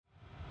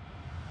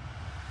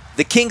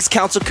The King's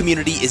Council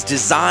community is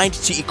designed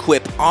to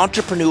equip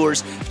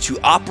entrepreneurs to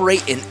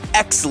operate in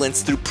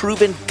excellence through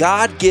proven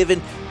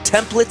God-given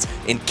templates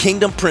and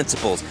kingdom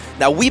principles.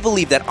 Now, we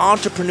believe that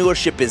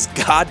entrepreneurship is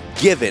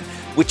God-given,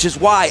 which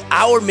is why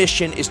our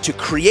mission is to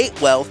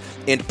create wealth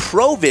and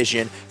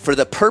provision for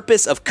the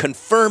purpose of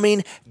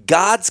confirming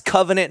God's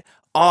covenant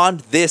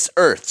on this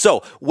earth.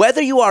 So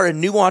whether you are a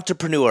new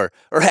entrepreneur,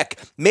 or heck,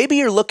 maybe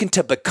you're looking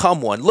to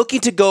become one,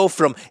 looking to go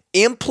from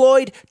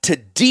employed to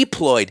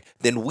deployed,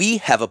 then we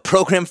have a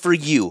program for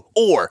you.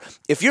 Or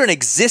if you're an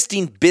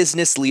existing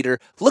business leader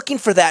looking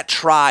for that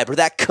tribe or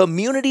that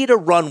community to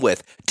run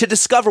with, to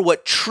discover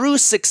what true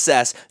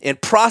success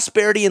and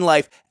prosperity in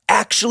life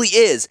actually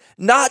is,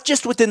 not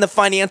just within the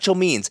financial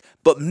means,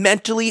 but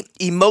mentally,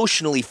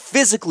 emotionally,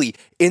 physically,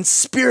 and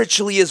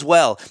spiritually as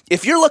well.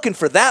 If you're looking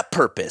for that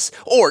purpose,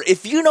 or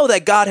if you know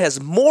that God has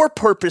more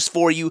purpose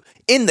for you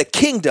in the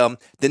kingdom,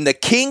 then the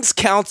King's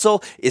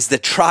Council is the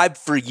tribe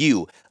for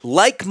you.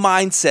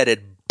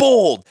 Like-minded,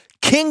 bold,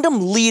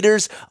 kingdom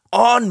leaders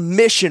on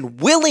mission,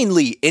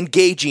 willingly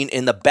engaging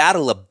in the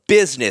battle of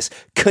business,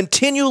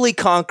 continually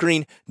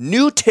conquering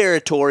new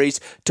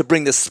territories to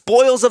bring the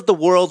spoils of the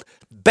world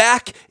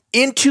back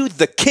into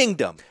the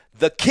kingdom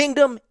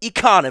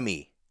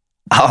economy.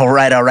 All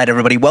right,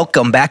 everybody.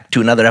 Welcome back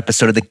to another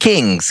episode of the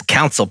King's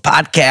Council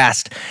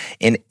podcast.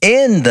 And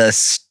in the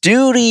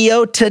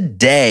studio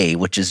today,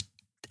 which is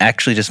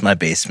actually just my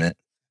basement,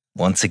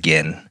 once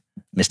again,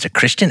 Mr.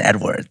 Christian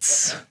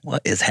Edwards.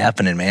 What is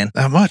happening, man?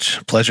 Not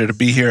much. Pleasure to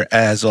be here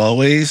as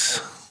always.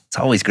 It's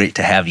always great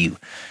to have you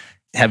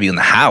in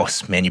the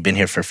house, man. You've been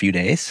here for a few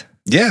days.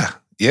 Yeah.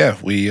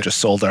 We just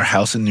sold our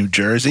house in New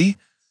Jersey,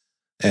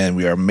 and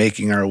we are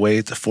making our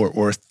way to Fort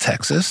Worth,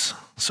 Texas.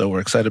 So we're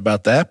excited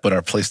about that, but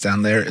our place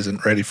down there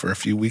isn't ready for a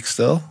few weeks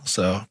still.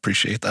 So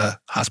appreciate the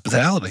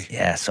hospitality.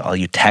 Yeah, so all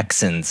you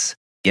Texans,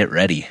 get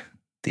ready.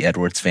 The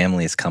Edwards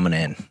family is coming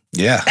in.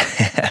 Yeah.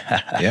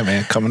 Yeah,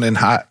 man, coming in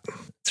hot.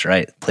 That's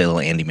right. Play a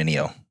little Andy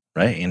Mineo,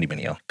 right? Andy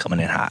Mineo, coming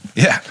in hot.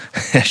 Yeah.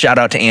 Shout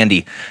out to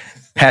Andy.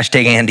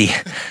 Hashtag Andy.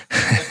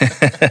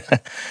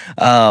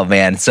 Oh,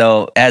 man.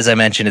 So as I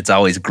mentioned, it's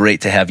always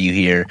great to have you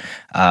here.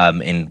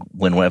 And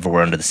whenever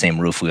we're under the same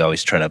roof, we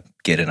always try to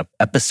get in an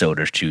episode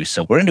or two.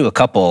 So we're going to do a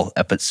couple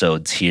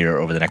episodes here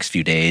over the next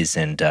few days,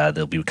 and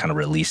they'll be kind of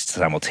released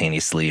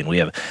simultaneously. And we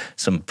have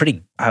some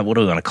pretty, what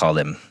do we want to call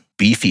them?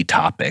 Beefy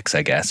topics,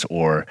 I guess,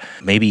 or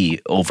maybe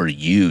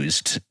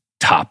overused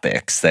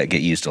topics that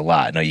get used a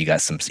lot. I know you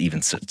got some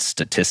even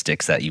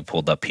statistics that you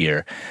pulled up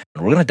here.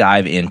 We're going to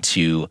dive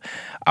into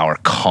our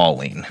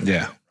calling.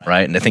 Yeah.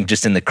 Right. And I think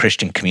just in the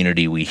Christian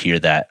community, we hear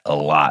that a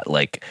lot.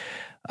 Like,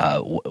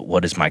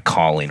 what is my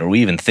calling? Or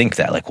we even think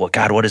that, like, well,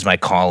 God, what is my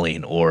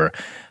calling? Or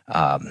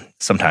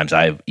sometimes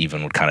I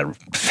even would kind of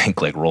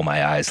think, like, roll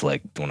my eyes,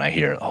 like when I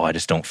hear, oh, I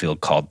just don't feel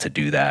called to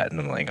do that. And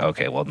I'm like,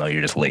 okay, well, no,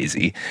 you're just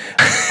lazy.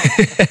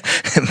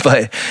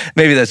 But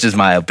maybe that's just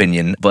my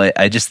opinion. But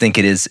I just think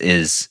it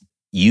is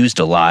used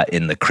a lot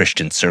in the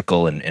Christian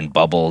circle and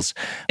bubbles.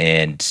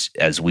 And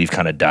as we've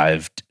kind of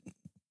dove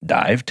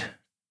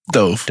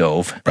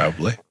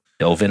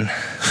in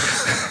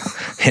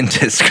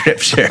into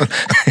scripture.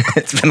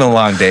 It's been a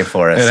long day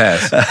for us. It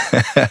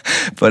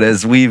has. But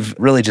as we've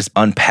really just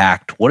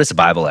unpacked, what does the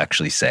Bible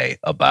actually say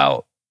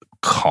about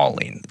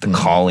calling, the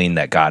calling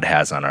that God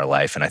has on our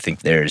life? And I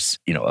think there's,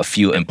 a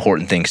few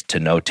important things to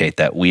notate,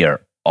 that we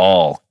are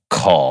all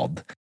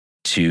called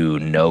to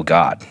know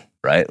God,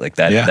 right? Like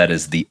that, that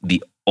is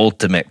the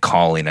ultimate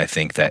calling, I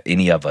think, that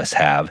any of us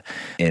have.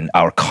 And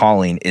our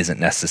calling isn't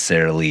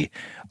necessarily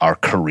our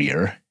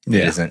career. It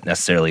isn't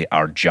necessarily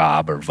our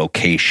job or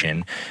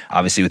vocation.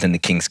 Obviously, within the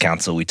King's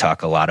Council, we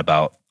talk a lot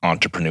about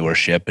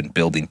entrepreneurship and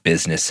building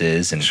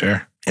businesses. And,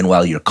 sure. And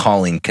while your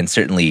calling can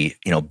certainly,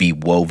 be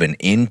woven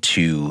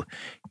into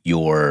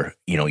your,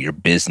 your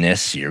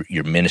business,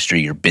 your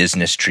ministry, your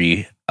business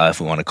tree,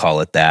 if we want to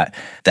call it that,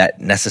 that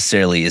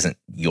necessarily isn't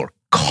your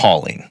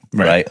calling,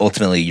 right?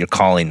 Ultimately, your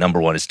calling, number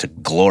one, is to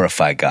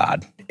glorify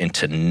God and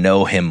to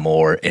know Him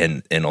more,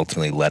 and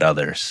ultimately let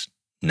others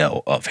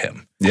know of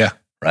Him. Yeah.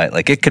 Right?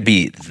 Like, it could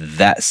be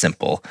that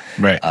simple,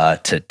 right?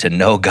 To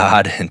know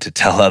God and to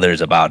tell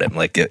others about Him.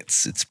 Like,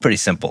 it's pretty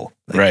simple.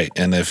 Right.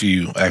 And if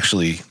you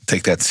actually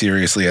take that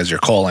seriously as your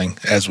calling,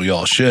 as we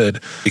all should,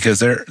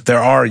 because there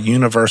are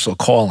universal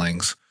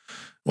callings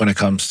when it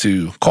comes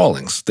to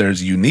callings.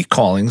 There's unique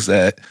callings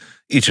that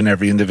each and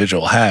every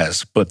individual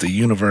has, but the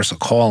universal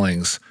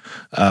callings,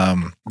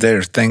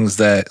 there's things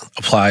that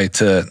apply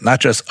to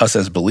not just us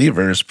as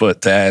believers,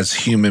 but to as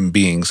human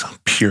beings,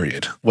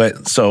 period.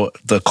 So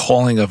the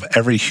calling of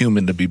every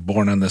human to be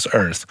born on this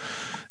earth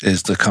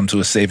is to come to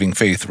a saving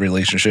faith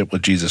relationship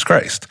with Jesus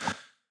Christ.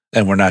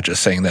 And we're not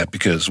just saying that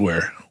because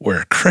we're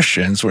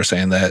Christians. We're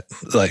saying that,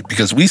 like,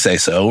 because we say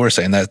so. We're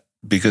saying that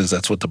because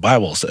that's what the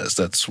Bible says.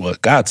 That's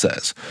what God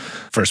says.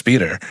 1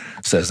 Peter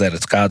says that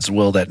it's God's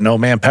will that no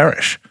man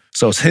perish.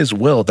 So it's His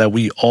will that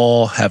we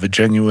all have a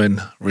genuine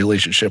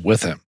relationship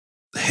with Him.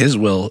 His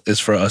will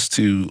is for us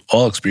to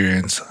all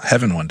experience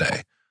heaven one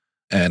day.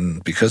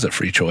 And because of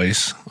free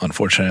choice,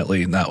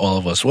 unfortunately, not all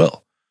of us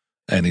will.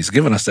 And he's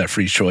given us that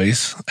free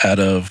choice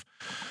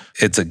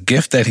it's a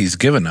gift that he's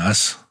given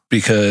us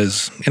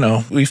because,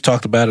 we've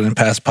talked about it in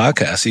past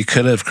podcasts. He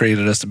could have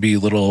created us to be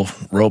little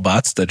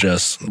robots that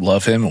just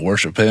love him and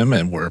worship him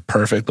and we're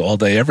perfect all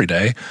day, every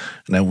day.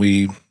 And then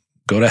we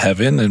go to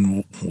heaven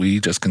and we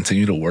just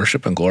continue to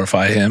worship and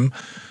glorify him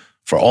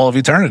for all of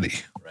eternity.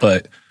 Right.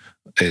 But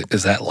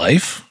is that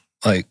life?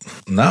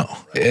 No,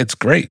 it's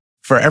great.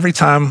 For every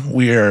time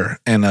we're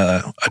in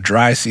a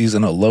dry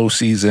season, a low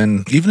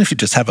season, even if you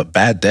just have a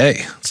bad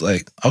day, it's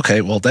okay,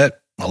 well,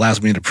 that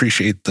allows me to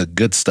appreciate the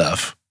good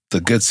stuff,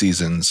 the good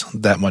seasons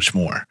that much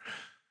more.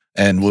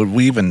 And would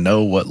we even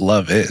know what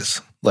love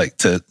is?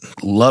 To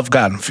love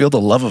God and feel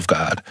the love of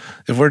God,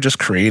 if we're just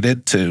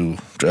created to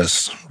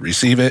just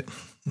receive it,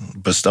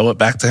 bestow it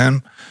back to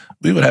him,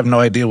 we would have no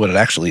idea what it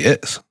actually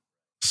is.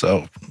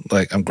 So,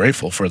 I'm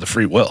grateful for the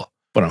free will.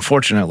 But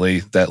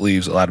unfortunately, that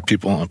leaves a lot of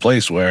people in a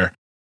place where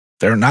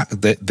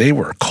they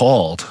were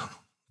called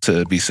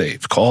to be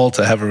saved, called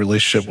to have a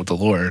relationship with the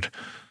Lord,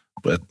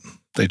 but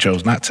they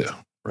chose not to.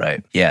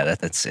 Right. Yeah,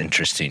 that's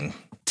interesting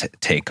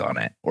take on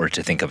it, or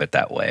to think of it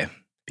that way.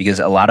 Because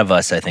a lot of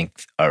us, I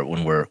think, are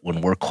when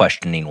we're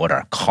questioning what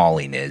our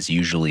calling is,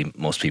 usually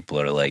most people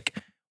are like,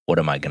 what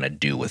am I going to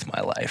do with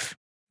my life?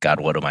 God,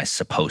 what am I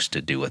supposed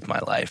to do with my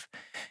life?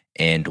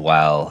 And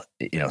while,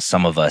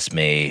 some of us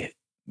may,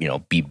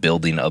 be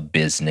building a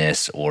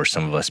business, or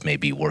some of us may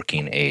be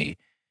working a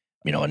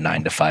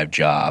 9-to-5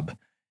 job,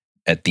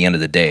 at the end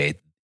of the day,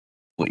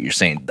 what you're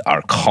saying,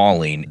 our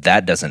calling,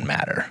 that doesn't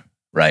matter,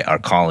 right? Our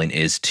calling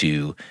is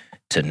to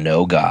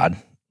know God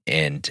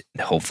and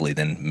hopefully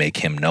then make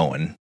him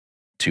known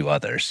to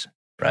others,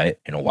 right?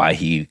 Why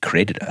he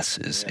created us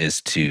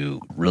is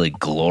to really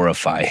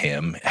glorify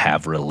him,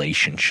 have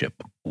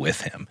relationship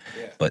with him.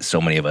 Yeah. But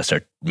so many of us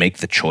make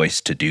the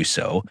choice to do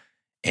so.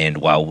 And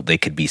while they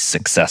could be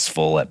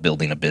successful at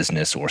building a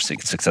business or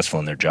successful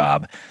in their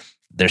job,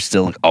 there's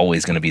still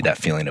always going to be that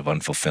feeling of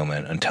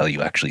unfulfillment until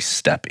you actually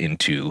step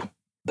into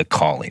the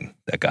calling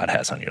that God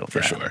has on you.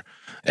 For sure.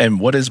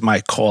 And what is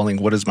my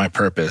calling? What is my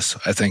purpose?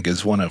 I think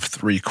is one of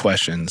 3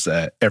 questions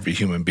that every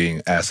human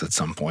being asks at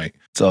some point.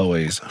 It's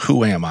always,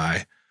 who am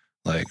I?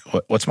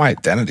 What's my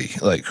identity?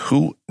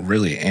 Who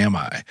really am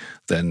I?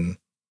 Then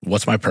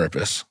what's my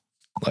purpose?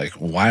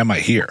 Why am I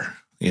here?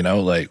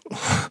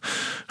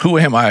 Who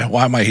am I?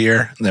 Why am I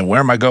here? And then where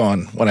am I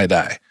going when I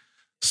die?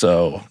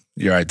 So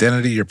your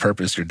identity, your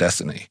purpose, your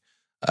destiny.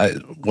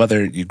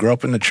 Whether you grow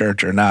up in the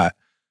church or not,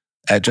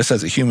 just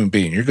as a human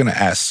being, you're going to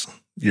ask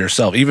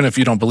yourself, even if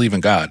you don't believe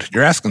in God,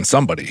 you're asking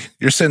somebody.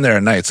 You're sitting there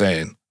at night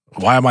saying,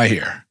 why am I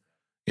here?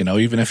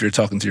 Even if you're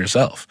talking to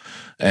yourself.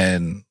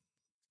 And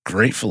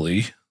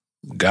gratefully,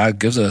 God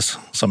gives us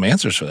some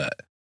answers for that.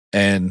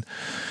 And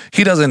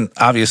he doesn't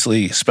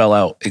obviously spell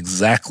out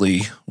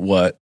exactly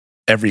what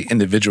every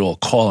individual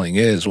calling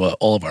is, what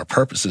all of our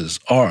purposes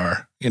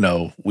are.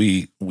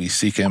 We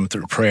seek him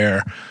through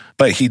prayer,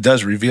 but he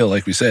does reveal,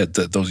 like we said,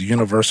 those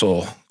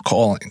universal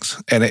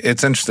callings. And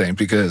it's interesting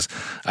because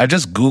I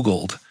just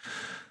Googled,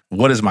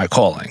 what is my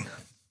calling?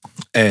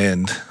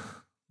 And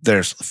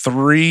there's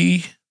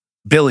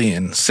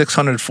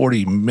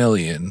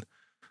 3,640,000,000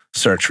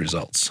 search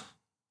results.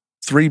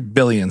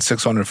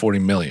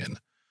 3,640,000,000.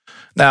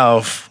 Now,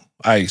 if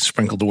I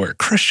sprinkled the word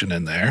Christian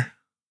in there,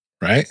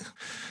 right,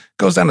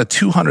 goes down to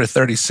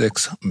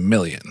 236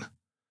 million.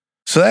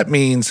 So that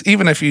means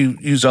even if you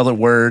use other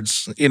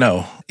words,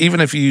 even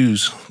if you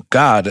use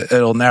God,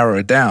 it'll narrow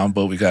it down,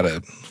 but we got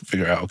to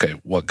figure out, okay,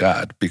 what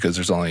God? Because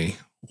there's only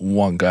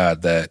one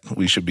God that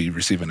we should be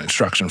receiving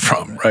instruction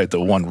from, right?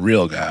 The one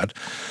real God.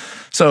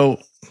 So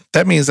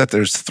that means that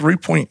there's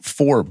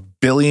 3.4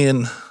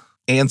 billion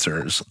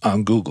answers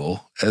on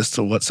Google as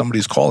to what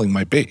somebody's calling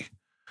might be.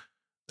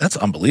 That's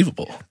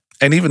unbelievable.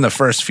 And even the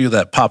first few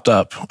that popped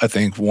up, I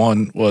think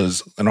one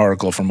was an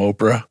article from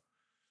Oprah.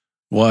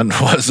 One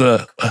was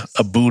a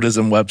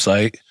Buddhism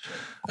website.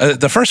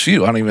 The first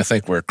few, I don't even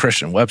think were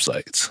Christian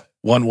websites.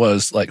 One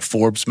was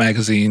Forbes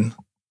magazine.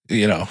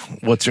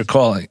 What's your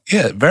calling?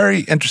 Yeah,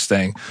 very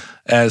interesting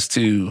as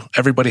to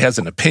everybody has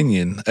an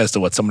opinion as to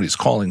what somebody's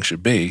calling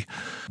should be,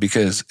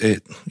 because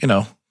it,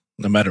 no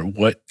matter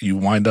what you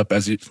wind up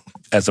as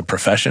a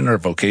profession or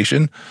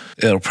vocation,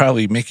 it'll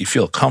probably make you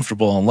feel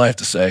comfortable in life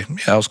to say,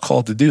 yeah, I was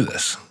called to do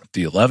this. Do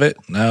you love it?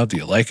 No. Do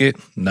you like it?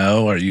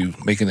 No. Are you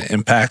making an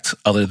impact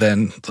other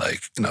than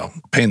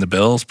paying the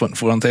bills, putting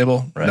food on the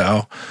table? Right.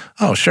 No.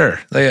 Oh, sure.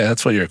 Yeah,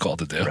 that's what you're called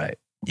to do. Right.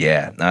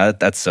 Yeah. No,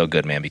 that's so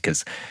good, man,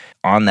 because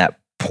on that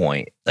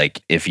point,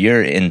 if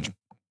you're in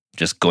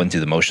just going through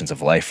the motions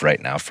of life right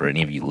now, for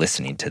any of you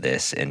listening to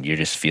this, and you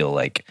just feel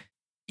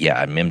yeah,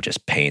 I'm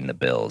just paying the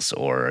bills,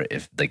 or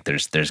if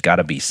there's got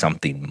to be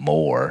something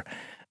more,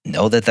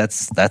 know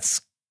that's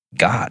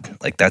God.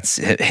 That's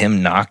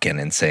him knocking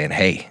and saying,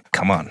 hey,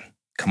 come on.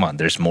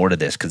 There's more to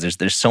this, because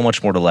there's so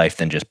much more to life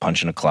than just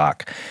punching a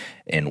clock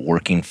and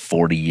working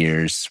 40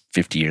 years,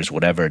 50 years,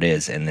 whatever it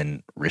is, and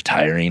then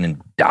retiring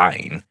and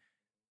dying.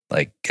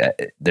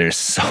 There's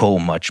so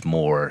much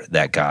more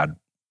that God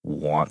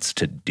wants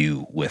to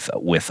do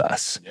with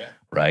us, yeah,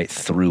 right?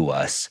 Through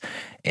us.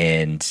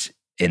 And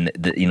in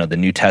the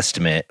New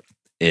Testament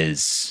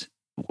is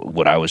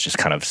what I was just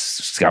kind of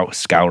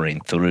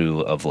scouring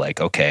through of like,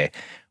 okay,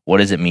 what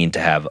does it mean to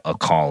have a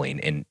calling?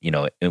 And,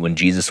 when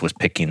Jesus was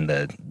picking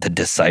the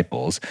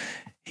disciples,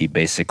 he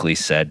basically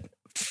said,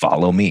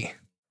 follow me,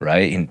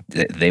 right? And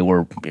they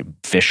were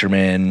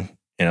fishermen,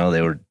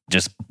 they were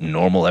just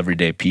normal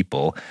everyday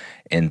people,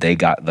 and they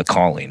got the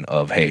calling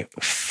of, hey,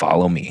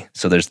 follow me.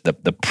 So there's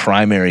the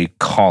primary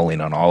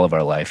calling on all of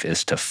our life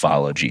is to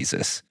follow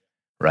Jesus,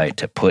 right?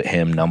 To put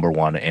him number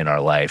one in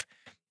our life,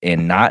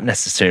 and not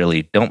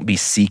necessarily, don't be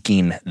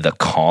seeking the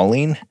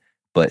calling,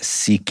 but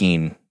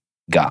seeking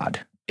God.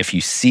 If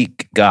you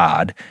seek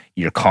God,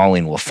 your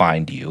calling will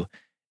find you.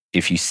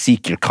 If you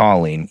seek your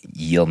calling,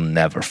 you'll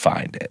never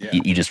find it.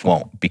 Yeah. You just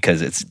won't,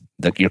 because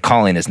your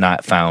calling is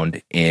not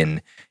found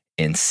in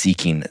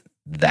seeking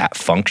that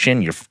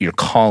function. Your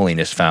calling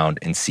is found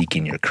in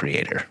seeking your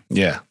Creator.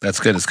 Yeah, that's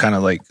good. It's kind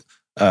of like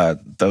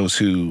those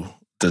who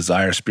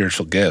desire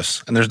spiritual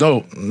gifts, and there's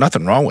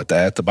nothing wrong with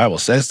that. The Bible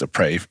says to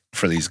pray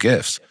for these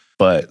gifts,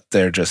 but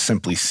they're just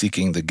simply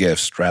seeking the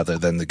gifts rather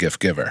than the gift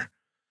giver.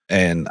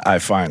 And I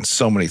find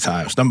so many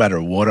times, no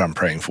matter what I'm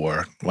praying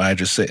for, when I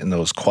just sit in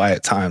those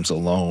quiet times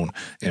alone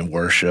in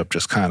worship,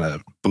 just kind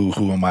of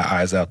boo-hooing my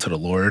eyes out to the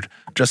Lord,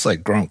 just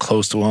like growing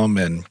close to him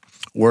and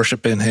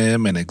worshiping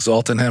him and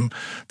exalting him,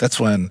 that's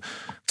when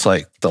it's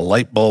like the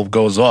light bulb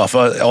goes off.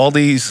 All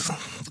these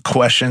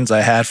questions I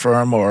had for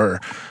him,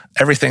 or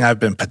everything I've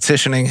been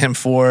petitioning him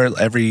for,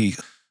 every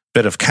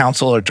bit of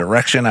counsel or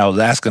direction I was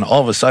asking,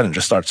 all of a sudden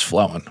just starts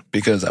flowing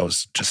because I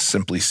was just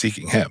simply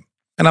seeking him.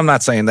 And I'm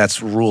not saying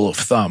that's rule of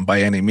thumb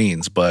by any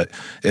means, but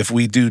if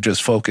we do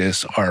just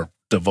focus our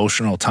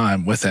devotional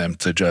time with him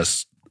to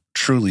just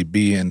truly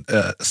be in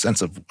a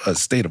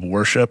state of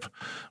worship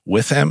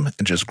with him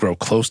and just grow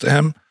close to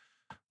him,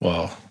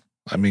 well,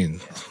 I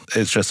mean,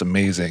 it's just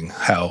amazing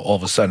how all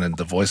of a sudden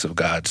the voice of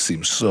God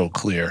seems so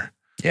clear.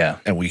 Yeah.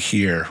 And we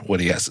hear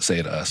what he has to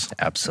say to us.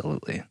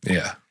 Absolutely.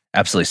 Yeah.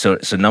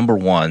 Absolutely. So number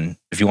one,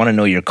 if you want to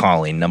know your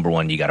calling, number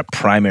one, you got a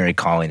primary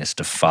calling is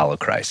to follow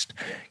Christ.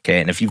 Okay.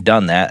 And if you've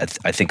done that,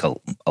 I think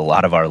a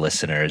lot of our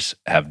listeners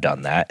have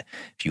done that.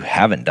 If you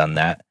haven't done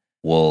that,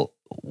 we'll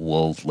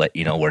let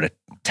you know where to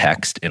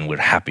text, and we're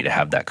happy to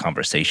have that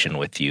conversation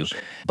with you.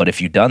 But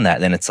if you've done that,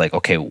 then it's like,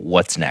 okay,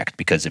 what's next?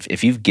 Because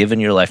if you've given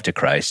your life to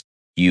Christ,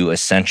 you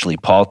essentially,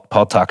 Paul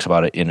talks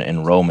about it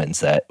in Romans,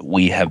 that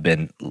we have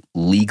been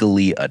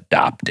legally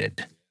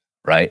adopted,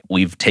 right?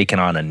 We've taken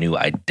on a new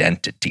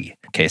identity.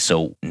 Okay,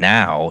 so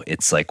now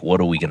it's like,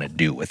 what are we going to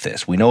do with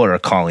this? We know what our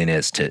calling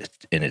is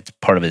and it's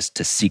part of it is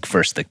to seek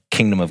first the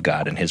kingdom of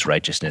God and his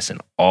righteousness,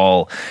 and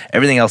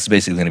everything else is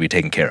basically going to be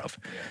taken care of,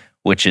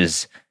 which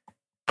is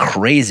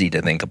crazy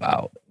to think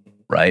about,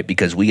 right?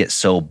 Because we get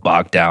so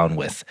bogged down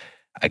with,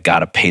 I got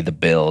to pay the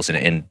bills,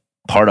 and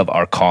part of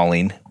our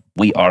calling,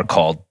 we are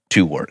called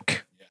to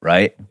work,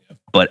 right?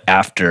 But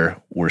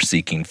after we're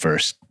seeking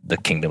first the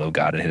kingdom of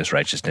God and his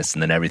righteousness,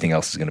 and then everything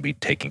else is going to be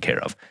taken care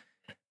of.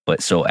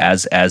 But so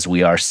as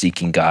we are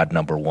seeking God,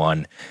 number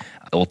one,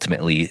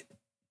 ultimately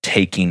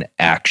taking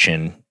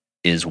action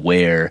is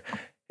where,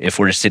 if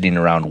we're just sitting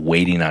around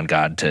waiting on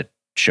God to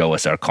show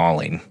us our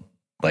calling,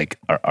 like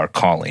our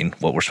calling,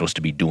 what we're supposed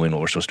to be doing,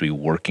 what we're supposed to be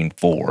working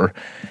for,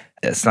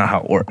 that's not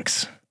how it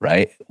works,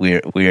 right?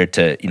 We're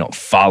to,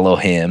 follow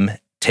him,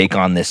 take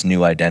on this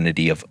new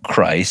identity of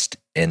Christ,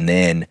 and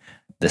then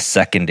the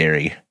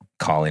secondary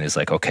calling is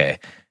like, okay,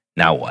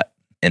 now what?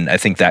 And I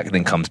think that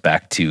then comes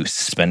back to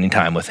spending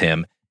time with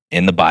him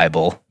in the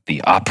Bible,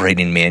 the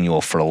operating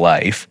manual for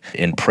life,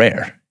 in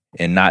prayer,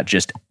 and not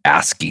just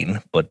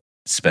asking, but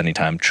spending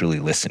time truly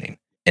listening,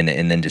 and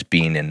then just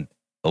being in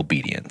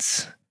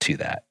obedience to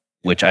that,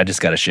 which I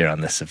just got to share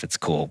on this, if it's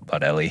cool,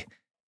 about Ellie.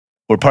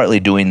 We're partly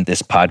doing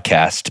this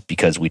podcast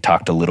because we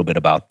talked a little bit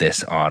about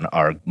this on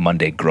our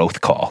Monday growth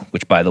call,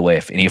 which, by the way,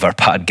 if any of our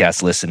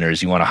podcast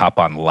listeners, you want to hop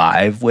on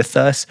live with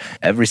us,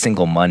 every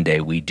single Monday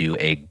we do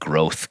a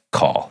growth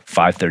call,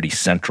 5:30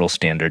 Central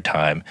Standard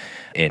Time.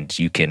 And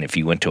you can, if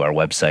you went to our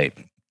website,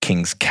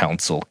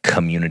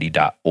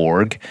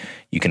 kingscouncilcommunity.org,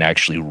 you can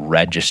actually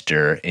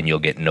register and you'll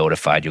get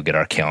notified. You'll get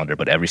our calendar.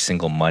 But every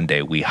single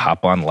Monday we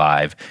hop on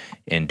live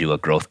and do a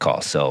growth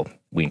call. So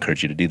we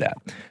encourage you to do that.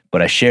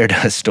 But I shared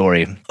a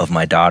story of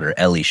my daughter,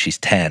 Ellie. She's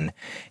 10.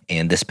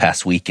 And this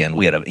past weekend,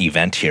 we had an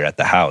event here at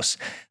the house,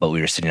 but we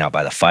were sitting out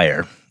by the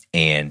fire.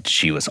 And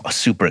she was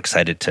super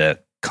excited to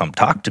come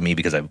talk to me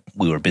because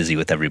we were busy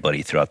with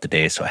everybody throughout the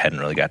day. So I hadn't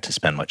really got to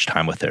spend much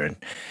time with her.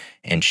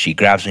 And she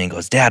grabs me and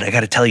goes, "Dad, I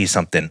got to tell you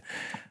something.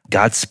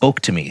 God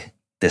spoke to me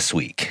this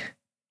week,"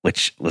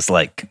 which was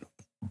like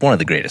one of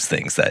the greatest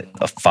things that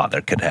a father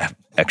could have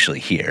actually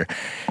hear.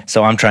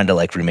 So I'm trying to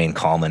remain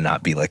calm and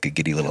not be like a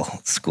giddy little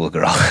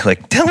schoolgirl.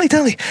 Tell me.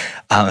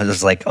 I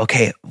was like,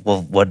 okay,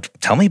 well,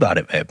 tell me about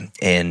it, babe.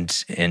 And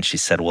she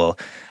said, well,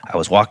 I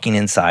was walking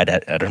inside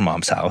at her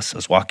mom's house. I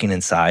was walking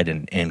inside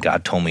and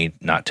God told me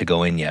not to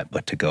go in yet,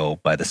 but to go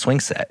by the swing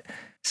set.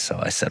 So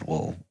I said,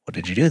 well, what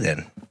did you do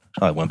then?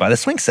 Oh, I went by the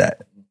swing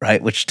set.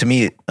 right? Which to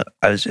me,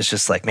 it's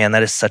just like, man,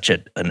 that is such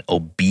an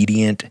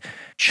obedient,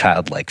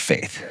 childlike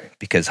faith.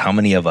 Because how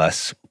many of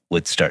us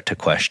would start to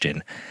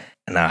question,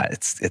 nah,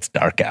 it's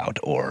dark out,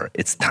 or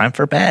it's time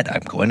for bed.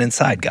 I'm going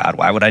inside. God,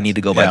 why would I need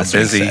to go by the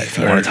swing set if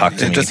you want to talk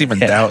to me? Just even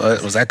doubt,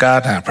 was that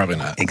God? Nah, probably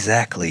not.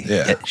 Exactly.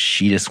 Yeah.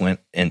 She just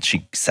went and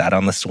she sat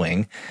on the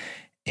swing,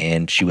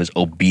 and she was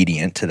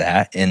obedient to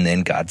that. And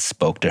then God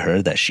spoke to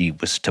her that she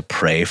was to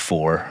pray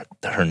for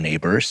her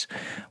neighbors,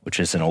 which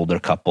is an older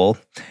couple.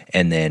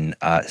 And then,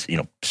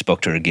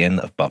 spoke to her again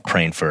about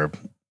praying for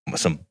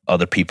some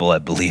other people, I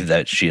believe,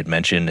 that she had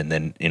mentioned. And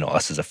then,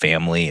 us as a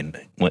family, and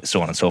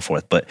so on and so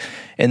forth.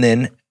 And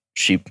then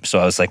so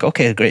I was like,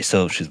 okay, great.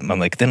 So I'm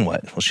like, then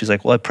what? Well, she's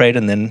like, well, I prayed,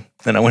 and then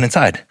I went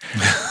inside.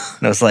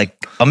 And I was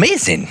like,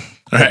 amazing.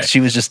 Right. Like, she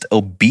was just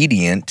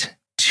obedient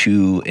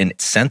to and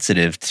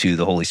sensitive to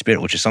the Holy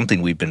Spirit, which is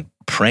something we've been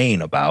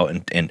praying about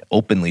and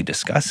openly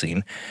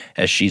discussing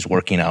as she's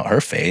working out her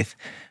faith.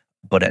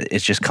 But it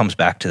just comes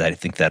back to that. I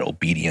think that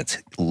obedience,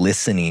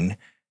 listening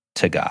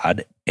to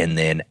God, and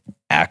then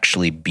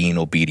actually being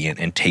obedient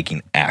and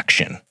taking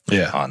action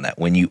on that.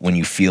 When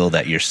you feel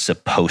that you're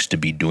supposed to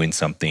be doing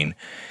something,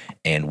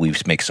 and we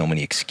make so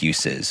many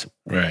excuses,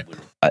 right?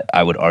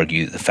 I would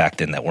argue the fact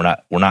then that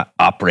we're not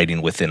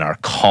operating within our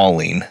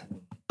calling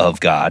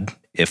of God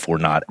if we're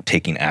not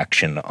taking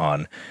action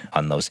on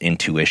those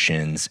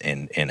intuitions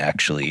and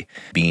actually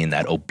being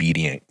that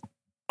obedient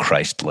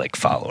Christ-like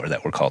follower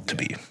that we're called to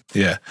be.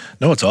 Yeah.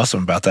 No, what's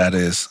awesome about that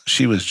is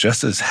she was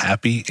just as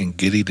happy and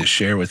giddy to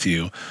share with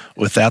you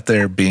without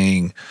there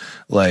being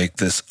like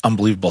this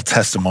unbelievable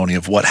testimony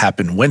of what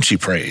happened when she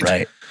prayed.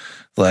 Right.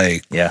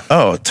 Like,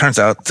 oh, it turns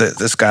out that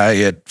this guy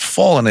had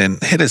fallen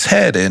and hit his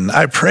head, and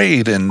I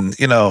prayed, and,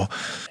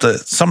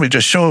 somebody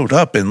just showed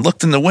up and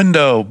looked in the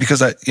window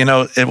because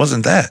it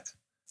wasn't that.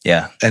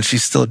 Yeah. And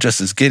she's still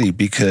just as giddy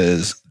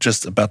because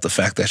just about the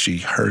fact that she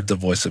heard the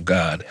voice of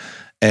God.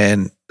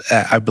 And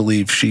I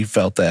believe she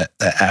felt that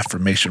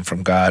affirmation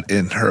from God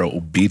in her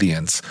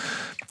obedience,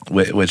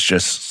 which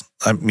just,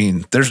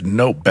 there's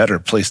no better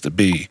place to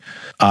be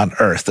on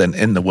earth than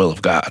in the will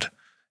of God.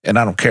 And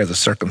I don't care the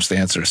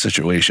circumstance or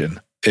situation.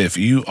 If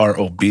you are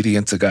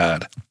obedient to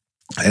God,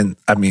 and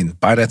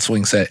by that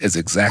swing set is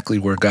exactly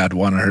where God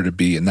wanted her to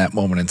be in that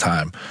moment in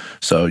time.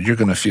 So you're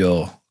going to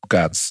feel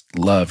God's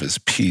love, His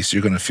peace.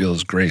 You're going to feel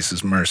His grace,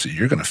 His mercy.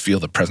 You're going to feel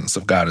the presence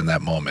of God in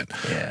that moment.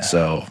 Yeah.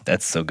 So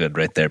that's so good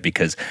right there,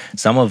 because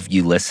some of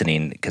you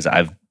listening, because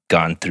I've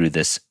gone through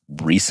this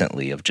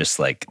recently of just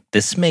like,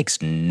 this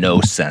makes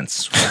no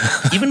sense,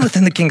 even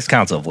within the King's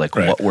Council of like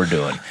what we're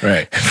doing.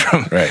 Right.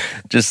 Right.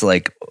 Just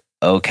like,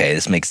 okay,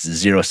 this makes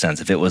zero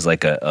sense. If it was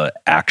like a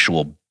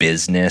actual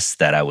business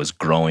that I was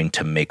growing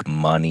to make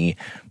money,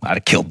 I'd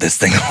have killed this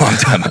thing a long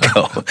time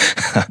ago.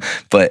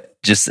 But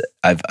just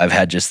I've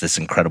had just this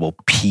incredible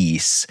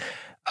peace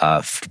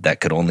that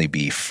could only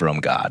be from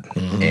God,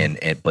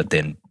 but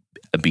then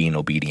being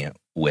obedient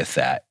with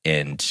that,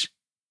 and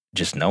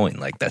just knowing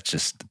like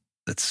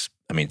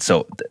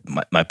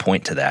my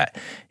point to that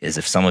is,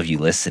 if some of you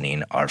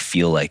listening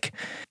feel like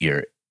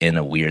you're in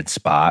a weird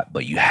spot,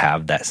 but you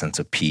have that sense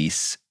of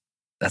peace,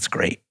 that's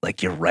great.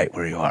 Like, you're right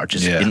where you are.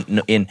 Just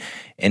and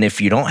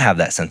if you don't have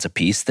that sense of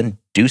peace, then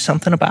do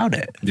something about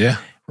it. Yeah.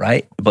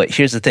 Right. But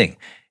here's the thing: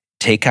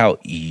 take out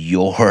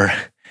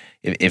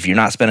if you're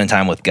not spending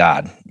time with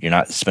God, you're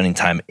not spending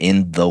time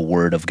in the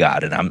Word of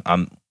God. And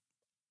I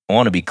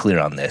want to be clear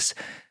on this.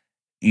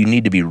 You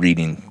need to be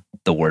reading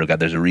the Word of God.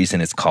 There's a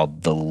reason it's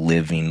called the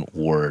living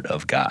Word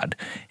of God.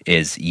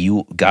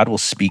 God will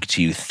speak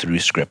to you through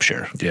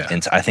Scripture. Yeah.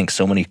 And I think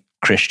so many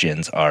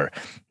Christians are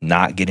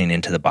not getting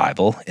into the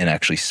Bible and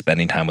actually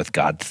spending time with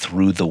God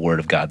through the Word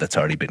of God that's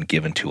already been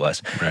given to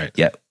us. Right.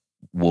 Yet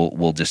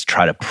we'll just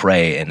try to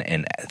pray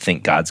and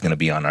think God's going to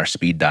be on our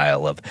speed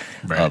dial of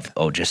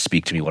just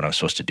speak to me what I'm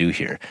supposed to do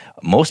here.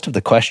 Most of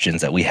the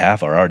questions that we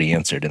have are already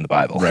answered in the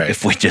Bible. Right.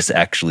 If we just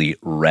actually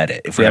read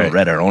it. If we haven't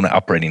read our own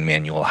operating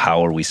manual,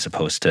 how are we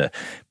supposed to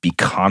be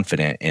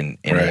confident in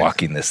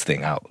walking this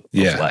thing out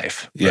of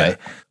life? Yeah. Right.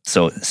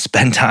 So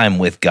spend time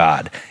with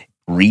God,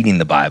 reading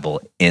the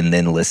Bible, and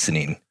then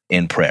listening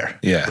in prayer.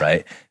 Yeah.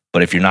 Right.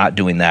 But if you're not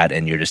doing that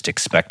and you're just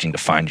expecting to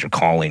find your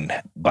calling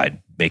by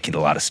making a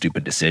lot of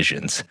stupid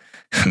decisions,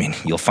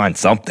 you'll find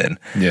something.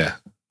 Yeah.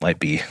 Might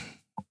be,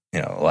 a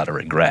lot of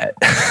regret.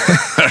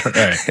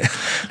 Right.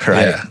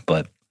 Right. Yeah.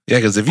 But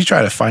because if you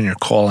try to find your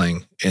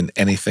calling in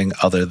anything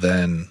other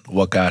than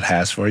what God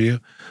has for you,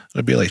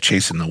 it'll be like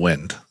chasing the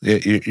wind.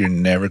 You're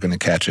never going to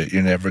catch it.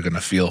 You're never going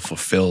to feel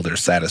fulfilled or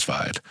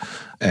satisfied.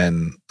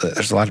 And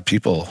there's a lot of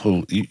people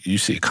who you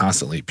see it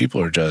constantly.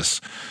 People are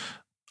just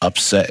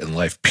upset in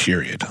life,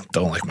 period.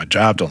 Don't like my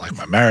job, don't like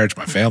my marriage,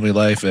 my family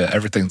life,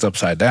 everything's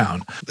upside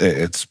down.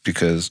 It's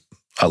because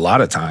a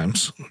lot of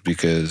times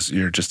because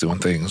you're just doing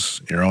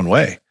things your own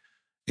way,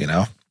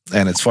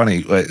 And it's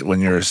funny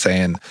when you're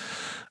saying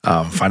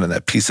finding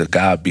that peace of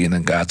God, being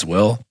in God's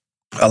will,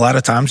 a lot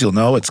of times you'll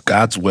know it's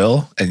God's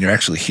will and you're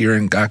actually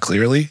hearing God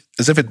clearly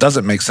is if it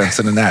doesn't make sense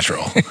in the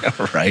natural.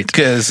 Right.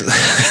 Because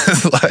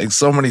like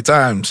so many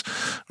times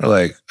we're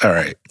like, all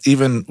right,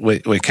 even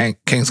with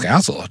King's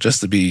Council,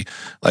 just to be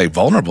like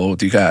vulnerable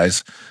with you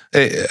guys,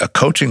 a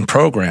coaching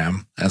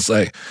program, and it's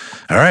like,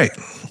 all right,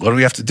 what do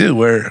we have to do?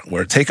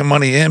 We're taking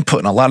money in,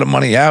 putting a lot of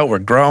money out, we're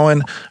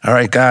growing. All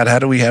right, God, how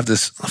do we have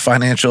this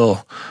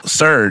financial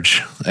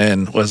surge?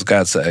 And what does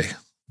God say?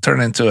 Turn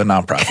it into a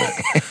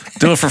nonprofit.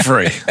 Do it for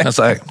free. And it's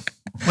like,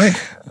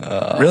 wait,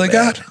 really, man.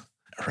 God?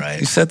 Right.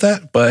 You said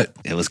that, but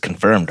it was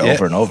confirmed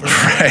over and over.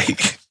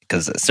 Right.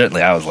 Because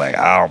certainly I was like,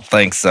 I don't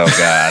think so,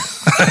 God.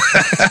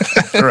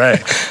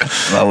 Right.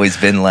 I've always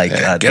been like,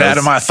 get out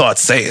of my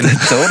thoughts, Satan.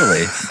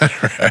 Totally.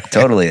 Right.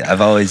 Totally.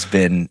 I've always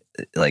been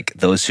like,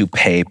 those who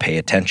pay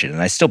attention.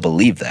 And I still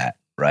believe that,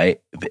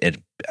 right?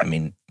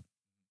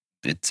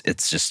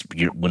 It's just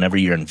whenever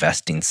you're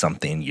investing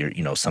something,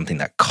 something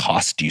that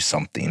cost you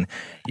something,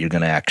 you're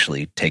going to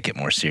actually take it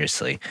more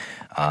seriously.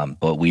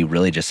 But we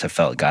really just have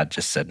felt God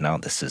just said, no,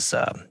 this is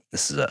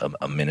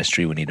a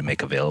ministry we need to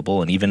make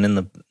available. And even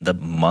in the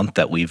month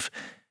that we've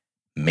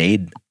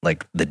made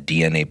like the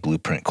DNA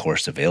Blueprint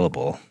course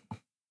available,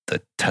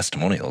 the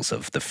testimonials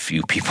of the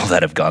few people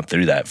that have gone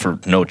through that for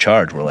no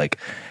charge were like,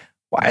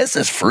 why is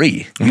this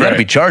free? You got to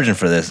be charging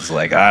for this. It's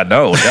like,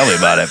 no, tell me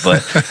about it.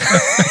 But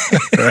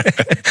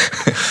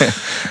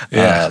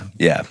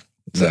yeah.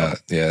 So,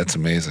 yeah, it's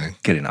amazing.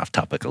 Getting off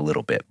topic a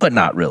little bit, but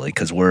not really,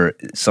 because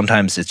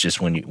sometimes it's just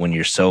when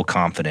you're so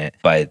confident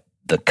by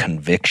the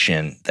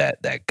conviction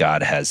that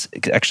God has.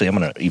 Actually, I'm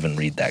going to even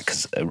read that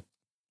because I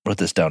wrote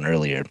this down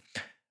earlier.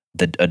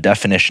 A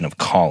definition of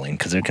calling,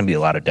 because there can be a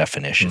lot of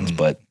definitions,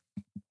 but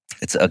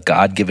it's a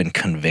God-given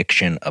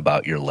conviction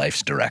about your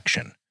life's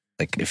direction.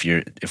 Like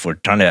if we're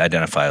trying to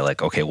identify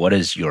like, okay, what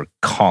is your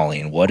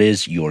calling? What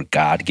is your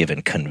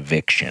God-given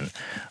conviction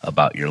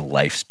about your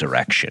life's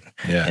direction?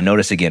 Yeah. And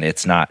notice again,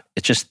 it's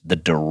just the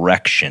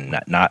direction,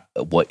 not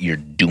what you're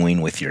doing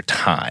with your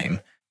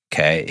time.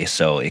 Okay.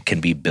 So it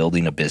can be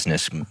building a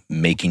business,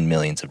 making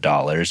millions of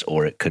dollars,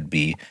 or it could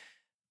be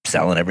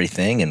selling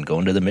everything and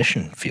going to the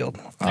mission field.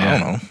 I don't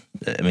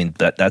know. I mean,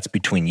 that's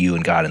between you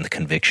and God and the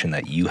conviction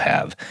that you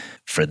have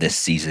for this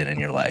season in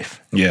your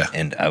life. Yeah.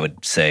 And I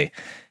would say,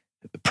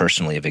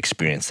 personally have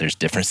experienced, there's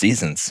different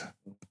seasons.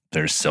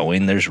 There's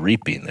sowing, there's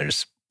reaping,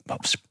 there's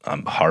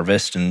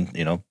harvest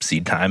and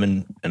seed time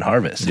and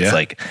harvest. It's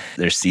like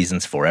there's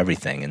seasons for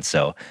everything. And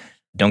so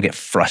don't get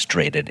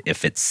frustrated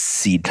if it's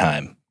seed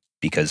time,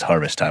 because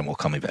harvest time will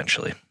come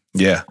eventually.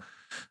 Yeah.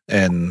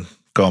 And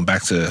going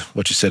back to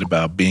what you said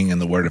about being in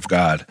the Word of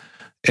God,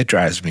 it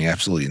drives me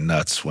absolutely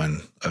nuts when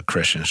a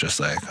Christian is just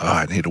like,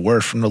 I need a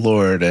word from the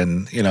Lord.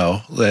 And,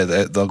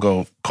 they'll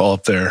go call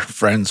up their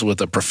friends with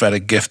a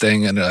prophetic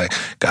gifting and they're like,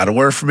 got a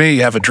word for me?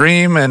 You have a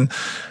dream? And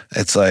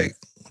it's like,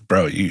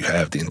 bro, you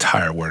have the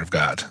entire Word of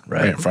God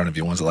right in front of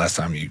you. When's the last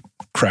time you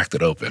cracked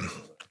it open?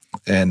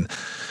 And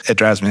it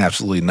drives me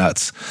absolutely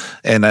nuts.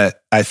 And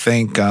I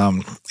think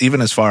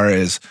even as far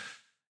as,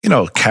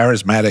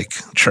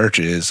 charismatic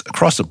churches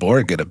across the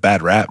board get a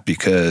bad rap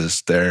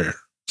because they're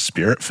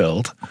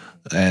Spirit-filled.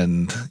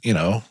 And,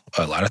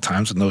 a lot of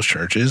times in those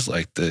churches,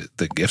 like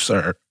the gifts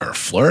are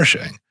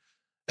flourishing.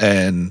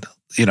 And,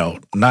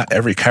 not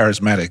every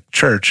charismatic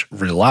church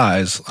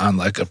relies on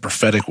like a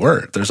prophetic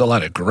word. There's a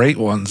lot of great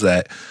ones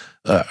that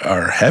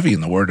are heavy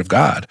in the Word of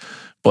God.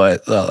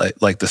 But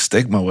like the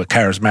stigma with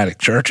charismatic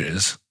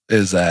churches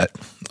is that,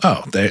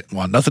 they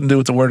want nothing to do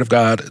with the Word of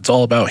God. It's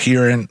all about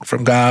hearing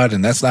from God,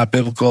 and that's not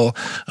biblical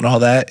and all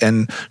that.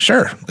 And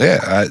sure,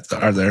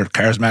 are there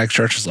charismatic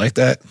churches like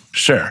that?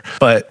 Sure.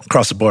 But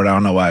across the board, I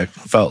don't know why I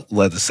felt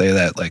led to say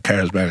that, like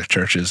charismatic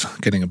churches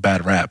getting a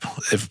bad rap.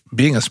 If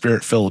being a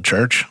Spirit-filled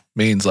church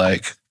means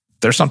like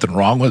there's something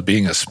wrong with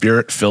being a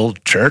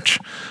Spirit-filled church,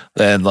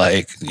 then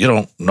like you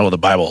don't know the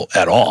Bible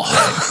at all.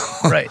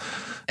 Right.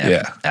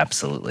 Yeah,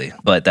 absolutely.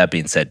 But that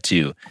being said,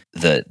 too,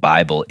 the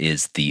Bible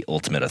is the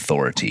ultimate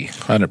authority.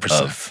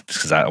 100%.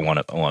 Because I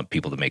want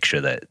people to make sure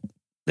that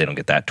they don't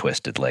get that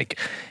twisted. Like,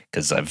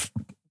 because I've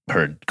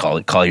heard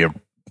call your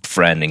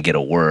friend and get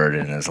a word,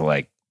 and it's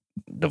like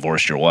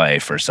divorce your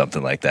wife or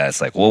something like that.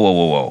 It's like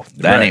whoa,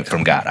 that ain't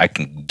from God. I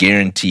can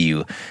guarantee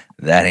you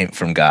that ain't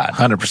from God.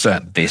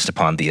 100%. Based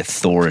upon the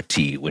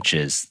authority, which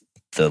is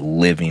the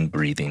living,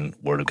 breathing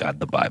Word of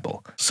God, the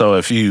Bible. So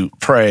if you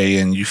pray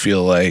and you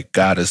feel like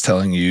God is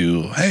telling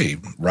you, hey,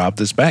 rob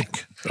this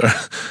bank,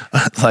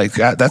 like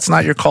that's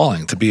not your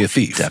calling to be a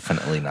thief.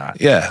 Definitely not.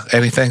 Yeah,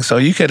 anything. So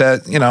you could,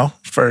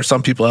 for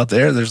some people out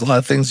there, there's a lot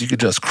of things you could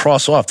just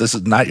cross off. This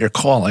is not your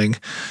calling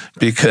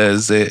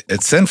because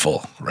it's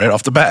sinful right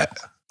off the bat.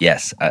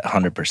 Yes,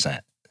 100%.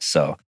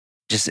 So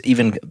just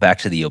even back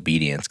to the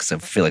obedience, because I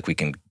feel like we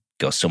can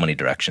go so many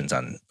directions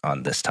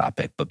on this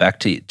topic, but back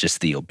to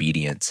just the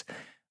obedience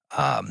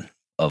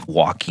of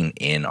walking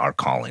in our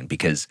calling,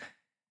 because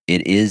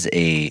it is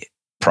a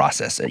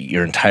process.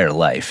 Your entire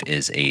life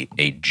is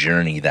a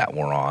journey that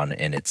we're on,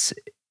 and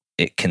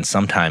it can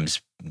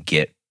sometimes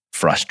get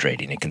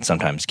frustrating. It can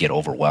sometimes get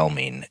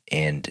overwhelming,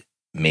 and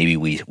maybe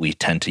we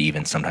tend to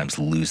even sometimes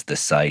lose the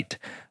sight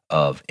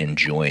of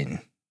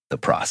enjoying the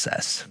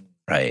process,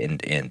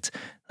 right? And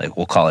like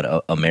we'll call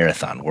it a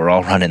marathon. We're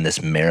all running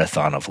this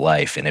marathon of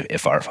life, and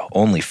if our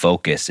only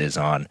focus is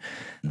on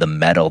the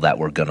medal that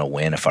we're going to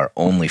win, if our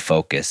only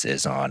focus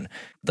is on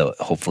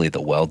hopefully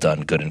the well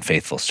done, good and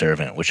faithful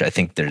servant, which I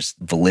think there's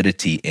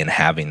validity in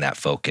having that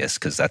focus,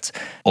 because that's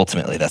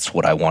ultimately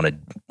what I want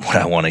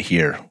to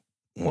hear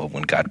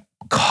when God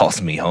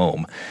calls me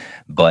home.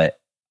 But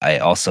I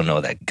also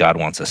know that God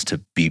wants us to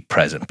be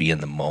present, be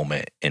in the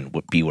moment, and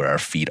be where our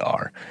feet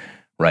are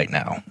right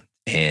now.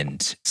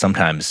 And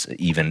sometimes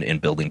even in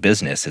building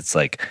business, it's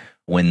like,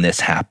 when this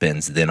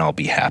happens, then I'll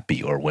be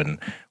happy. Or when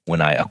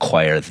I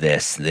acquire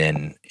this,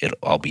 then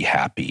I'll be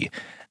happy.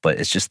 But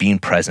it's just being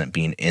present,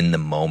 being in the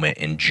moment,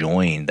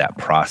 enjoying that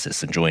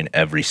process, enjoying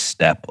every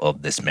step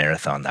of this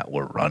marathon that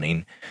we're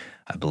running,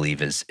 I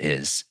believe it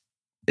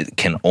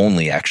can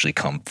only actually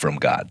come from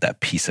God. That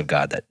peace of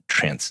God that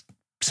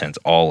transcends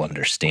all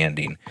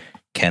understanding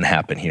can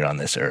happen here on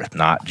this earth,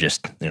 not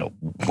just,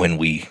 when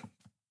we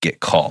get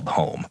called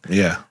home.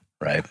 Yeah.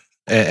 Right.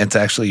 And to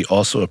actually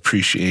also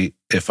appreciate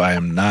if I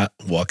am not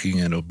walking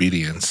in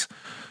obedience,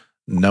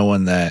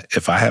 knowing that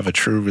if I have a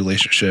true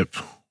relationship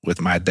with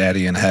my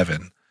daddy in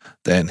heaven,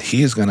 then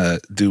he's going to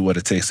do what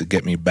it takes to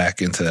get me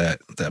back into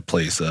that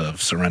place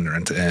of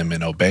surrendering to him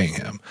and obeying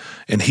him.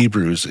 In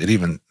Hebrews, it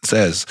even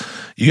says,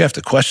 you have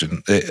to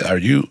question, are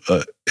you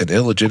an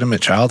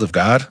illegitimate child of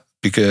God?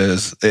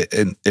 Because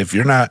if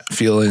you're not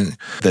feeling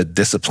the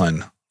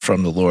discipline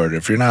from the Lord,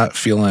 if you're not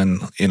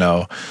feeling,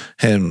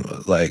 him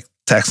like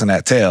taxing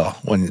that tail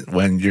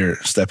when you're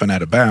stepping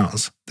out of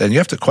bounds, then you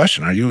have to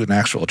question, are you an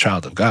actual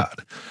child of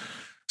God?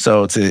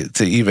 So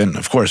to even,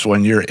 of course,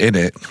 when you're in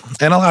it,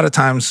 and a lot of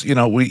times,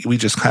 we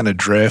just kind of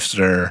drift,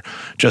 or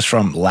just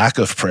from lack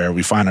of prayer,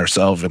 we find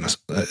ourselves in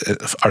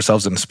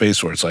a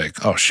space where it's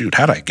like, oh shoot,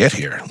 how'd I get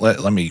here?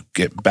 Let me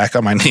get back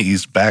on my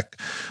knees, back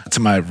to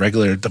my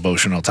regular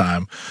devotional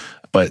time.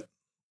 But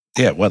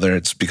yeah, whether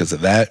it's because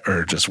of that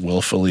or just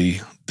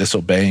willfully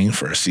disobeying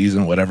for a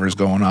season, whatever is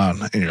going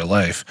on in your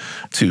life,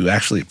 to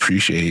actually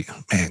appreciate,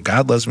 man,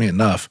 God loves me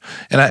enough.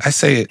 And I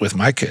say it with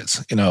my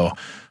kids,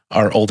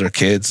 our older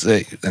kids,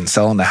 and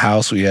selling the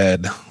house, we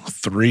had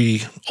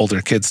 3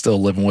 older kids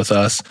still living with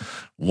us.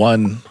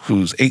 One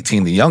who's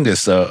 18, the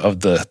youngest of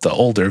the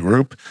older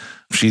group,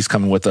 she's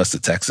coming with us to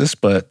Texas,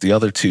 but the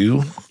other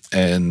 2,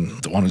 and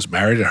the one who's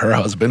married to her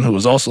husband, who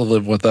was also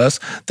living with us,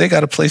 they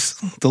got a place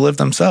to live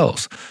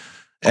themselves.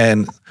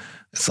 And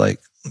it's like,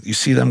 you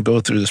see them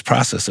go through this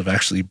process of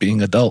actually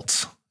being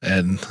adults.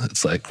 And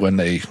it's like when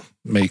they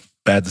make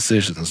bad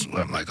decisions,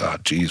 I'm like, oh,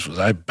 geez, was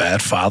I a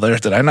bad father?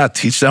 Did I not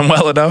teach them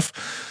well enough?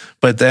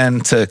 But then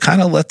to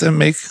kind of let them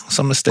make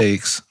some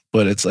mistakes,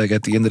 but it's like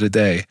at the end of the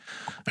day,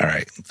 all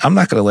right, I'm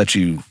not going to let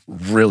you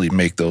really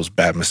make those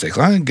bad mistakes.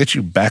 I'm going to get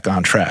you back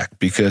on track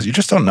because you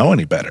just don't know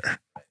any better.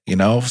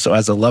 So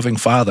as a loving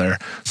father,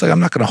 it's like, I'm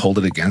not going to hold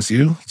it against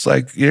you. It's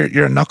like, you're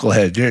a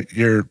knucklehead.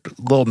 You're a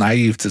little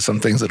naive to some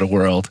things of the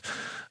world.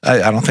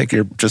 I don't think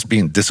you're just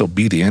being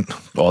disobedient.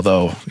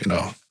 Although,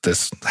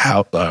 this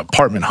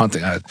apartment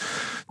hunting, I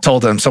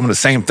told them some of the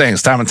same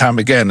things time and time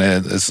again.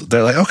 And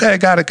they're like, okay, I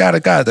got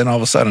it. Then all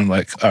of a sudden I'm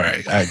like, all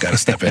right, I got to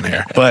step in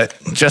here. But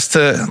just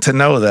to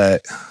know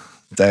that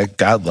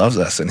God loves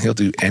us and he'll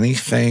do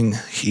anything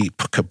he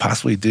could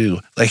possibly do.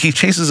 Like, he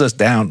chases us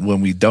down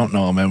when we don't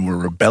know him and we're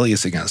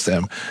rebellious against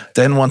him.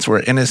 Then once we're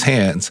in his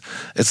hands,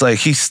 it's like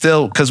he's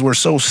still, because we're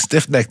so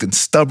stiff-necked and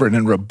stubborn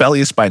and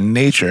rebellious by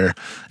nature,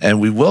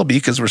 and we will be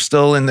because we're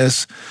still in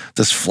this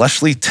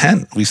fleshly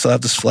tent. We still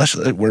have this flesh.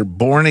 We're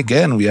born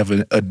again. We have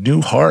a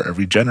new heart, a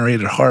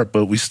regenerated heart,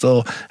 but we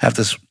still have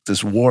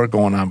this war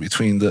going on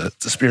between the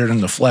spirit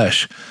and the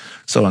flesh.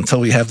 So until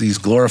we have these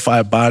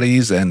glorified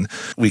bodies and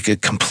we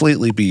could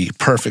completely be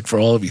perfect for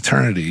all of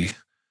eternity,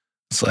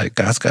 it's like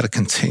God's got to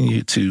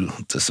continue to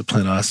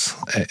discipline us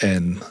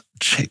and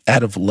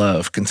out of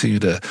love, continue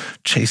to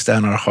chase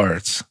down our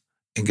hearts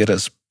and get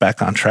us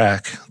back on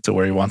track to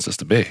where he wants us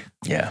to be.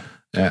 Yeah.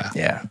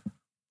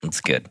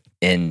 That's good.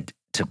 And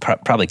to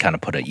probably kind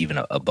of put even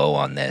a bow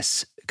on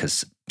this,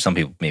 because some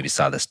people maybe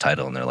saw this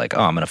title and they're like,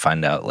 oh, I'm going to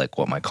find out like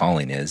what my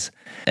calling is.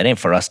 It ain't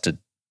for us to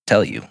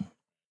tell you.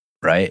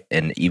 Right.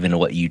 And even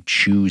what you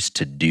choose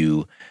to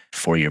do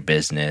for your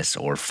business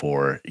or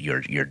for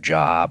your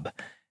job,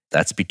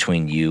 that's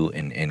between you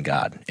and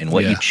God. And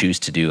what you choose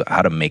to do,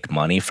 how to make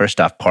money. First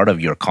off, part of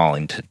your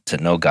calling to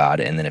know God.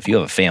 And then if you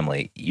have a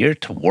family, you're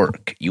to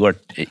work. You are,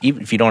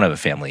 even if you don't have a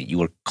family,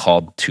 you are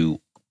called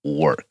to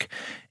work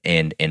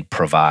and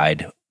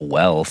provide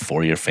well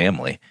for your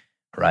family,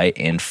 right?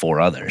 And for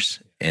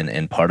others.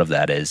 And part of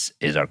that is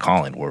our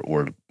calling.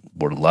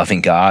 We're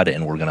loving God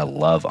and we're going to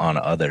love on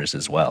others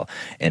as well.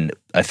 And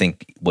I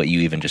think what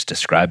you even just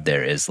described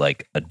there is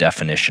like a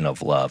definition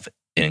of love.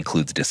 It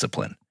includes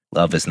discipline.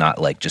 Love is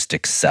not like just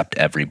accept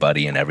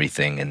everybody and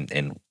everything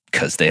and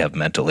because they have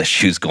mental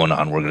issues going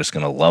on, we're just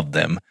going to love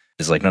them.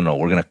 It's like, no,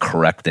 we're going to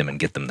correct them and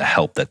get them the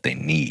help that they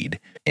need.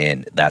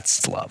 And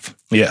that's love.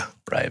 Yeah.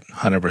 Right.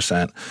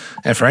 100%.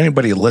 And for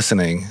anybody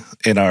listening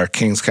in our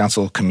King's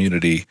Council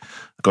community,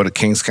 go to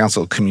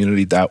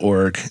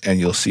kingscouncilcommunity.org and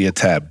you'll see a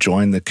tab,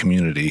 Join the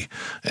Community.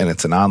 And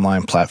it's an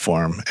online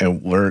platform.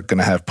 And we're going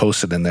to have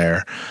posted in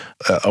there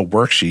a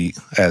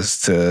worksheet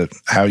as to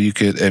how you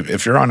could,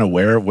 if you're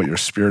unaware of what your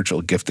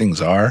spiritual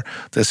giftings are,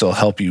 this will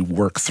help you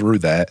work through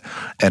that.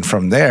 And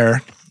from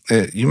there,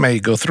 you may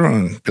go through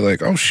and be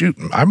like, oh, shoot,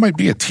 I might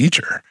be a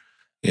teacher.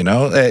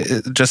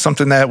 Just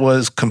something that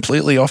was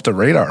completely off the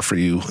radar for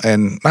you.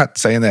 And not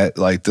saying that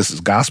like this is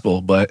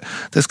gospel, but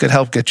this could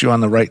help get you on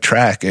the right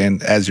track.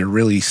 And as you're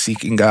really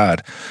seeking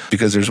God,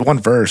 because there's one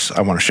verse I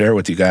want to share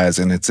with you guys,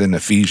 and it's in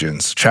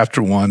Ephesians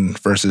chapter 1,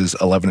 verses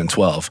 11 and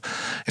 12.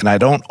 And I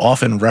don't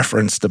often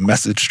reference the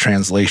Message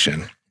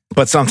translation,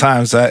 but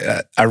sometimes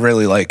I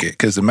really like it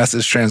because the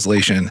Message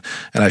translation,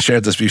 and I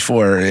shared this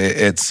before,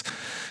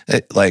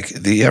 like,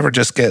 do you ever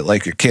just get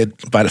like your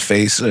kid by the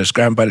face or just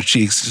grab him by the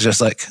cheeks? It's just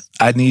like,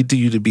 I need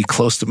you to be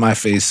close to my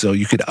face so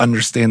you could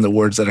understand the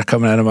words that are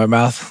coming out of my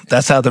mouth.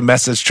 That's how the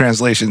Message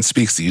translation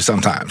speaks to you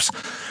sometimes.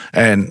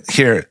 And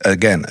here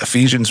again,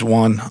 Ephesians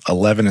 1,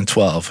 11 and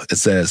 12, it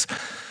says,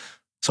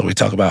 so we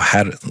talk about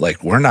how to,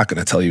 like, we're not going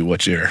to tell you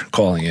what your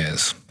calling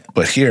is.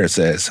 But here it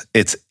says,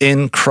 it's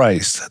in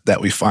Christ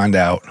that we find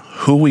out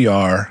who we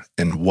are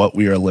and what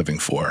we are living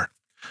for.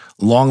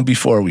 Long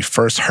before we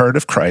first heard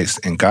of Christ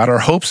and got our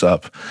hopes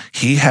up,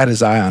 he had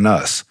his eye on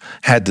us,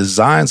 had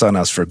designs on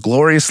us for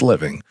glorious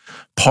living.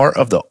 Part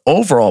of the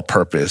overall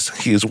purpose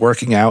he is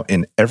working out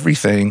in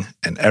everything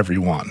and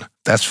everyone.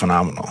 That's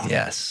phenomenal.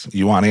 Yes.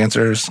 You want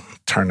answers?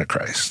 Turn to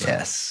Christ.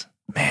 Yes.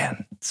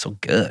 Man, so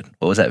good.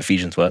 What was that?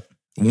 Ephesians what?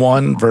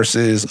 1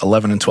 verses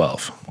 11 and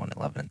 12. 1,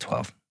 11 and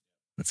 12.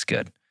 That's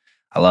good.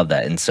 I love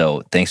that. And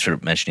so thanks for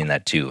mentioning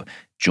that too.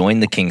 Join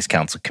the King's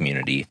Council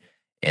community.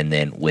 And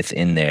then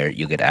within there,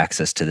 you get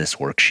access to this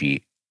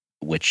worksheet,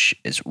 which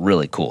is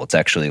really cool. It's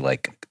actually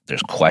like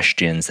there's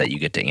questions that you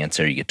get to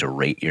answer. You get to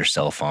rate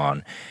yourself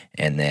on.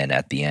 And then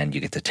at the end,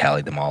 you get to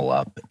tally them all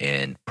up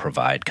and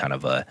provide kind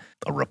of a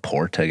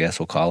report, I guess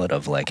we'll call it,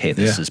 of like, hey,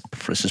 this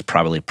is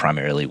probably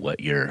primarily what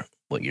your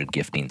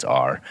giftings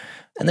are.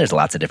 And there's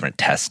lots of different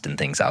tests and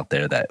things out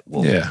there that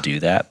will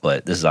do that.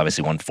 But this is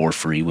obviously one for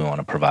free we want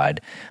to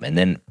provide. And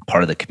then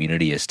part of the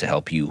community is to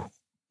help you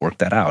work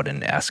that out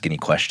and ask any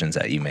questions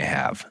that you may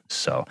have.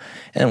 So,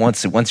 and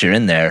once you're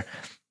in there,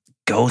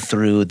 go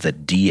through the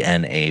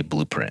DNA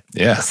blueprint.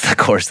 Yeah. That's the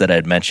course that I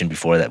had mentioned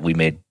before that we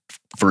made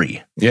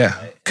free.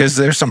 Yeah. Because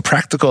there's some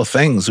practical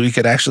things we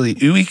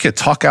could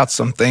talk out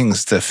some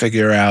things to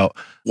figure out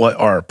what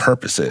our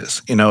purpose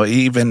is,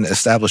 even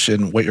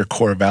establishing what your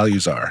core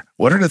values are.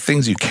 What are the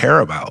things you care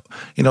about?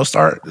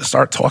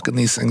 Start talking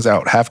these things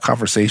out, have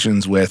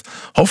conversations with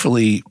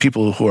hopefully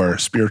people who are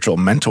spiritual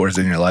mentors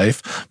in your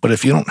life. But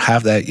if you don't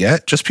have that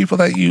yet, just people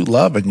that you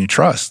love and you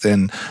trust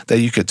and that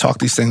you could talk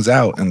these things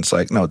out. And it's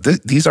like, no,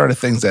 these are the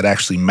things that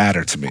actually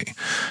matter to me.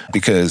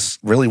 Because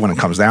really when it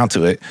comes down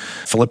to it,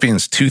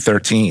 Philippians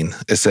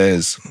 2:13, it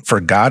says, for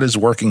God is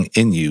working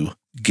in you,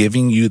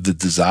 giving you the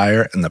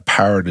desire and the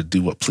power to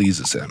do what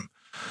pleases him.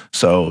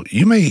 So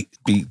you may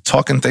be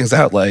talking things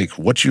out like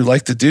what you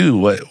like to do,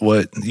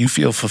 what you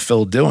feel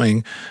fulfilled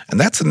doing, and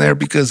that's in there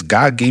because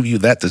God gave you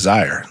that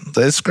desire.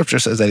 The scripture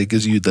says that he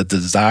gives you the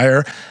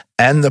desire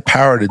and the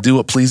power to do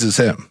what pleases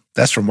him.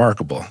 That's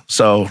remarkable.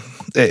 So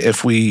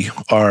if we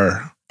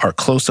are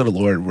close to the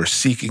Lord, we're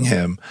seeking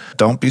him,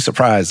 don't be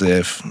surprised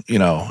if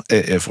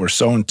we're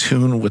so in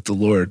tune with the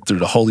Lord through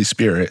the Holy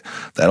Spirit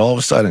that all of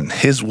a sudden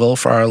his will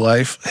for our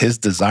life, his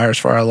desires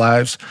for our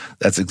lives,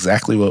 that's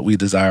exactly what we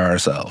desire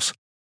ourselves.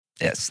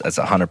 Yes, that's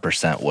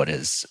 100% what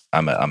is.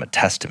 I'm a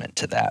testament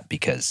to that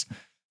because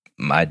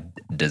my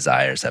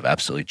desires have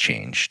absolutely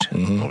changed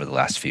over the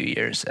last few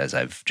years as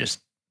I've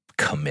just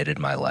committed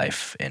my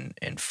life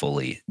and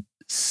fully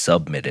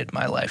submitted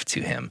my life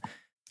to him.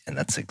 And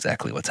that's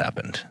exactly what's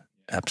happened.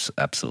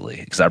 Absolutely.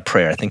 Because our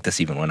prayer, I think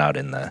this even went out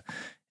in the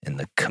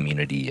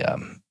community,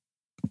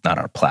 not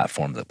our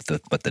platform, but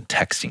the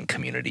texting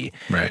community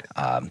right.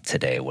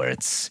 Today, where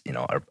it's,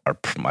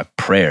 my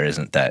prayer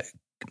isn't that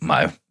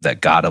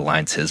God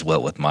aligns his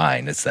will with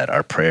mine. It's that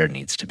our prayer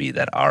needs to be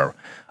that our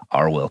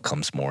will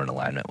comes more in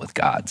alignment with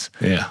God's.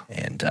 Yeah.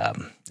 And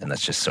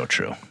that's just so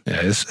true.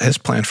 Yeah. His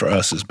plan for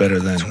us is better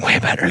than way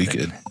better we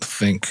could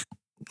think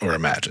or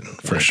imagine,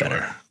 for sure.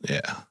 Better.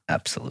 Yeah.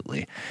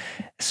 Absolutely.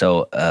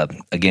 So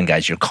again,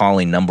 guys, your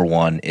calling, number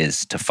one,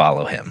 is to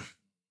follow him,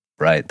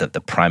 right?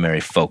 The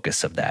primary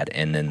focus of that.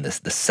 And then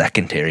the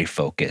secondary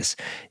focus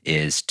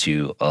is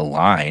to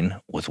align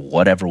with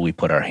whatever we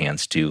put our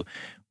hands to.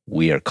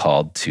 We are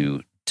called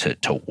to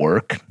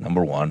work,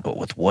 number one, but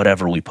with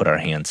whatever we put our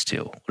hands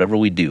to, whatever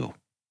we do,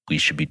 we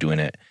should be doing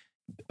it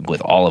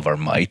with all of our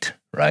might,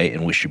 right?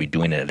 And we should be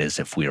doing it as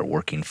if we are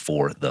working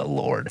for the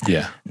Lord,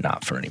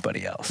 not for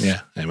anybody else.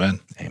 Yeah. Amen.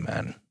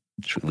 Amen.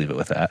 Should we leave it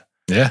with that?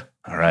 Yeah.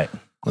 All right.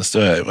 Let's do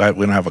it.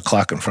 We don't have a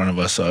clock in front of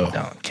us, so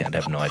I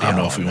have no idea. I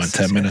don't know if we went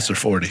 10 minutes or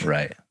 40.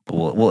 Right. But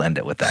we'll end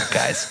it with that,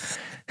 guys.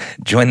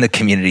 Join the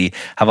community.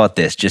 How about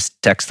this?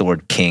 Just text the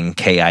word King,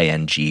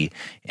 K-I-N-G,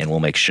 and we'll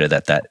make sure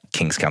that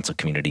King's Council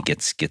community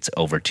gets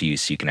over to you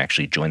so you can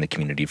actually join the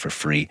community for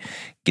free,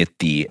 get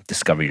the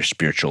Discover Your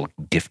Spiritual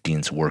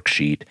Giftings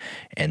worksheet,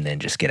 and then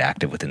just get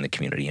active within the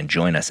community. And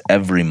join us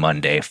every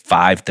Monday,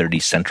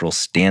 5:30 Central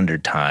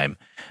Standard Time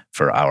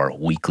for our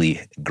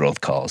weekly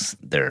growth calls.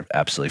 They're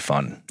absolutely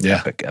fun,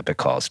 epic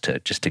calls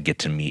to get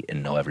to meet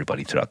and know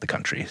everybody throughout the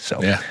country.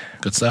 So yeah,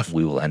 good stuff.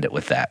 We will end it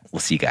with that.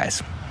 We'll see you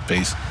guys.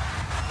 Peace.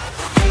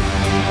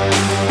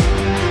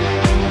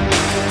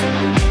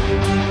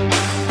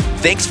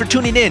 Thanks for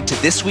tuning in to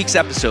this week's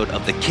episode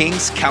of the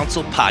King's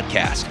Council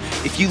Podcast.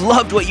 If you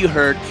loved what you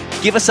heard,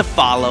 give us a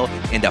follow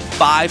and a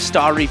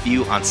 5-star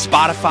review on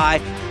Spotify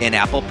and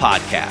Apple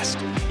Podcast.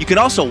 You can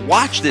also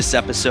watch this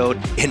episode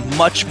and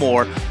much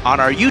more on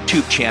our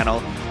YouTube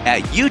channel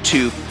at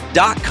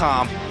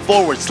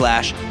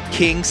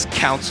youtube.com/King's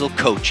Council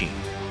Coaching.